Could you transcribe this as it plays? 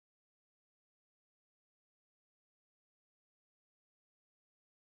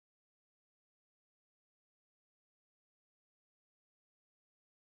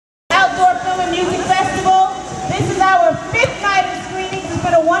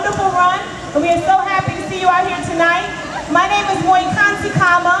a wonderful run, and we are so happy to see you out here tonight. My name is Moikansi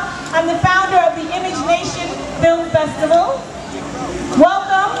Kama. I'm the founder of the Imagenation Film Festival.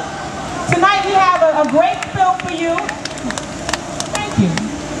 Welcome. Tonight we have a great film for you. Thank you.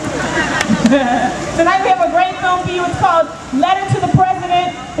 Tonight we have a great film for you. It's called Letter to the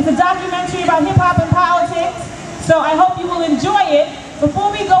President. It's a documentary about hip-hop and politics. So I hope you will enjoy it. Before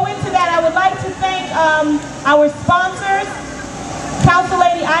we go into that, I would like to thank our sponsors, Council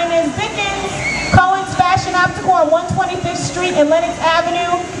Lady Inez Dickens, Cohen's Fashion Optical on 125th Street and Lenox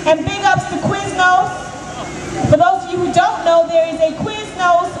Avenue, and big ups to Quiznos. For those of you who don't know, there is a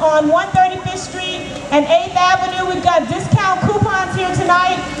Quiznos on 135th Street and 8th Avenue. We've got discount coupons here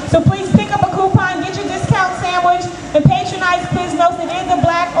tonight, so please pick up a coupon, get your discount sandwich, and patronize Quiznos. It is a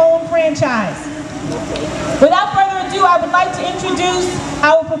Black-owned franchise. Without further ado, I would like to introduce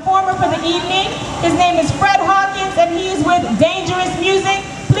our performer for the evening. His name is Fred Hawkins, and he is with Dangerous Music.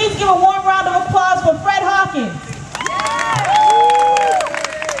 Please give a warm round of applause for Fred Hawkins.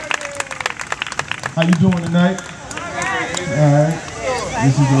 How you doing tonight? All right.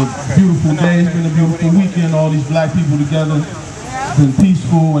 This is a beautiful day. It's been a beautiful weekend. All these black people together. It's been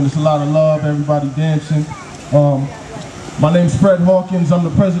peaceful, and it's a lot of love. Everybody dancing. My name's Fred Hawkins. I'm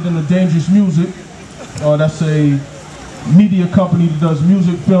the president of Dangerous Music. That's a media company that does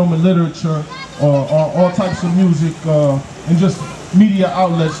music, film, and literature, all types of music, and just media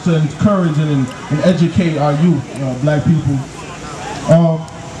outlets to encourage and educate our youth, black people.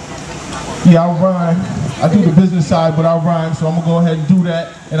 Yeah, I rhyme. I do the business side, but I rhyme, so I'm going to go ahead and do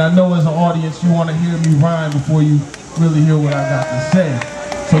that. And I know as an audience, you want to hear me rhyme before you really hear what I got to say.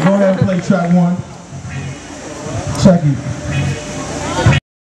 So go ahead and play track one. Check it.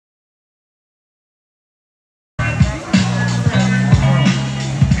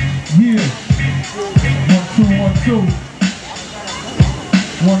 Yeah. 1, 2, 1, 2.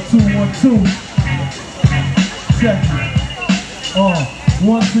 1, 2, 1, 2. Check it.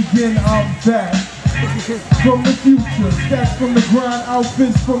 Once again, I'm back from the future. Stacks from the grind,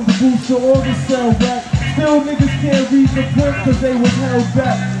 outfits from the booster, all the cell rack. Still niggas can't read the book cause they was held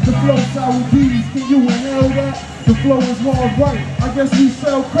back. The flow sour bees, can you inhale that? The flow is hard right, I guess we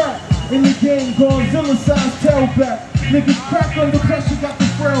sell crack. In the game, Godzilla size tailback. Niggas crack under pressure, got the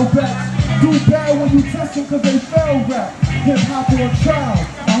frail backs. Do bad when you test them cause they fell back. Hip hop on trial,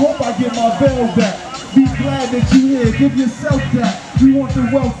 I hope I get my bail back. Be glad that you here, give yourself that. We want the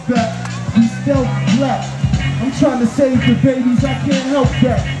wealth back, we stealth black. I'm trying to save the babies, I can't help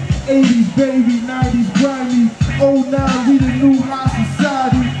that. 80s baby, 90s grimy, 09 we the new high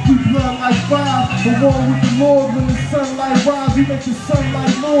society. We blood like fire, the war with the Lord. When the sunlight rise, we make the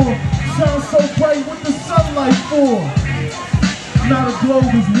sunlight more. Shine so bright with the sunlight for. Now the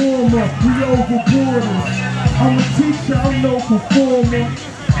globe is warmer, we over borders. I'm a teacher, I'm no performer.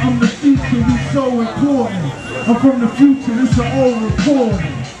 I'm the future, we so important. I'm from the future, it's an old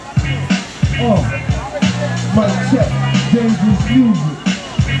recording. Mic check, Dangerous Music.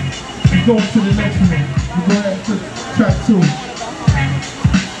 We go to the next one. We go ahead to track 2.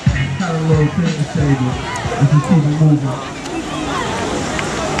 Had a little thing to say, but we just keep it moving.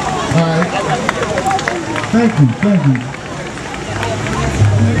 Alright. Thank you, thank you.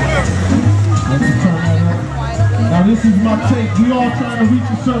 Let's turn that up. Now this is my take. We all trying to reach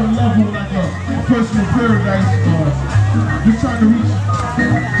a certain level, like a personal paradise. We're trying to reach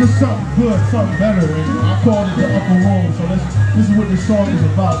just something good, something better. And I called it the upper room. So this is what this song is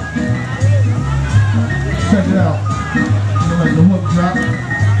about. Check it out. Let the hook drop.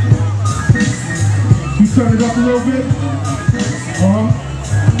 You turn it up a little bit.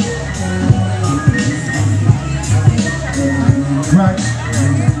 Right.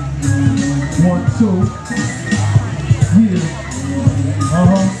 1, 2. Yeah.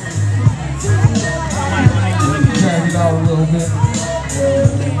 Drag it out a little bit.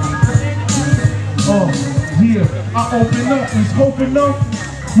 Yeah. I open up, it's open up.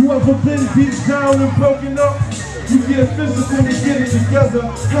 You ever been beat down and broken up? You get physical and get it together.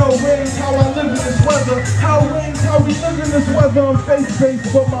 Hell rains, how I live in this weather. Hell rains, how we live in this weather. I'm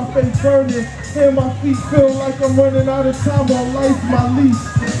faith-based, but my face burning. And my feet feel like I'm running out of time on life, my lease.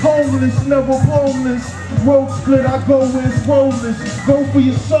 Homeless, never homeless. Road split, I go where it's rollers. Go for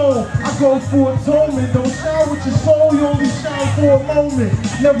your soul, I go for atonement. Don't shine with your soul, you only shine for a moment.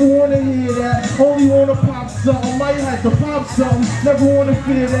 Never wanna hear that, only wanna pop something. Might have to pop something, never wanna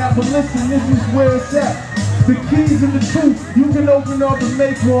fear that. But listen, this is where it's at. The keys and the truth, you can open up and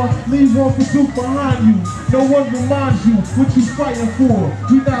make one. Leave one for Duke behind you. No one reminds you what you fighting for.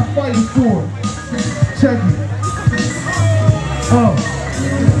 We not fighting for it. Check it.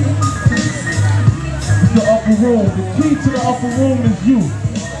 It's the upper room. The key to the upper room is you.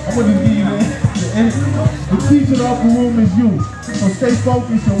 I'm gonna just give you the key to the upper room is you. So stay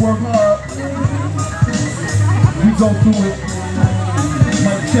focused and work hard. We go through it.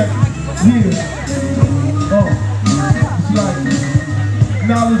 Mic check. Yeah. It's like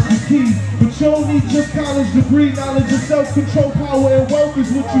knowledge the key, but you don't need just college degree. Knowledge of self-control, power, and wealth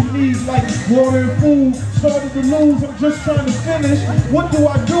is what you need. Like water and food. Started to lose, I'm just trying to finish. What do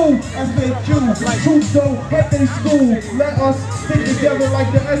I do? I say choose. Truth though, at they school. Let us stick together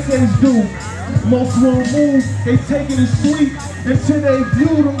like the essays do. Most won't move, they take it as sweet until they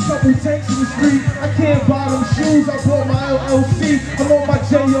view them couple tanks in the street. I can't buy them shoes, I bought my LLC. I'm on my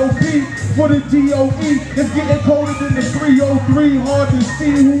J.O.B. for the D.O.E. It's getting colder than the 303. Hard to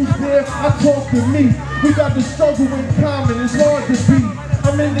see who's there, I talk to me. We got the struggle in common, it's hard to beat.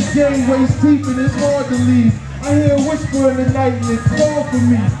 I'm in the game waist deep and it's hard to leave. I hear a whisper in the night and it's call for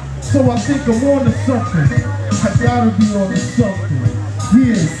me. So I think I'm on to something. I gotta be on to something.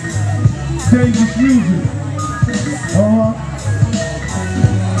 Yeah. Dangerous music.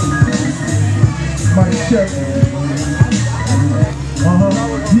 Mic check.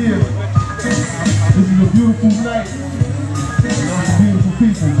 Yeah. This is a beautiful night. Beautiful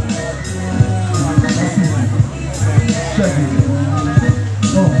people. Check it.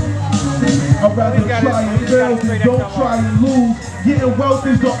 I'd rather try and fail than don't try and lose. Getting wealth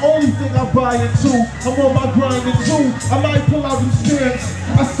is the only thing I buy into. I'm on my grinding too. I might pull out them stamps.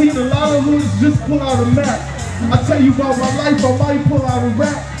 I seen a lot of hoods just pull out a map. I tell you about my life, I might pull out a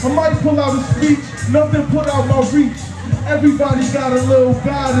rap. I might pull out a speech, nothing put out my reach. Everybody got a little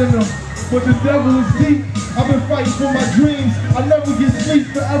God in them, but the devil is deep. I've been fighting for my dreams. I never get sleep,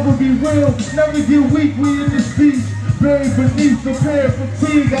 forever be real. Never get weak, we in this beast. Buried beneath the pair of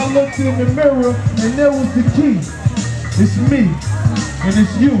fatigue, I looked in the mirror and there was the key. It's me and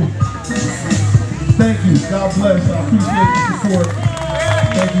it's you. Thank you. God bless. I appreciate the support.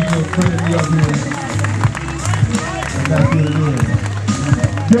 Thank you for bringing me up here. And that's what it is.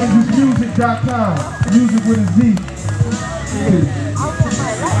 DangerousMusic.com. Music with a Z.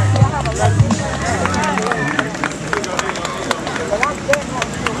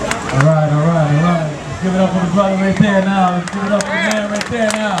 All right. Give it up for the brother right there now. Let's give it up for the man right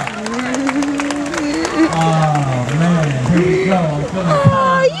there now. Oh man, here we go. I'm feeling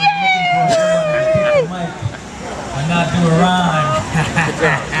calm. And not do a rhyme.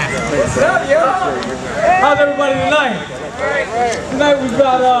 What's up, yo? How's everybody tonight? Tonight we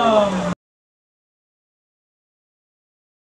got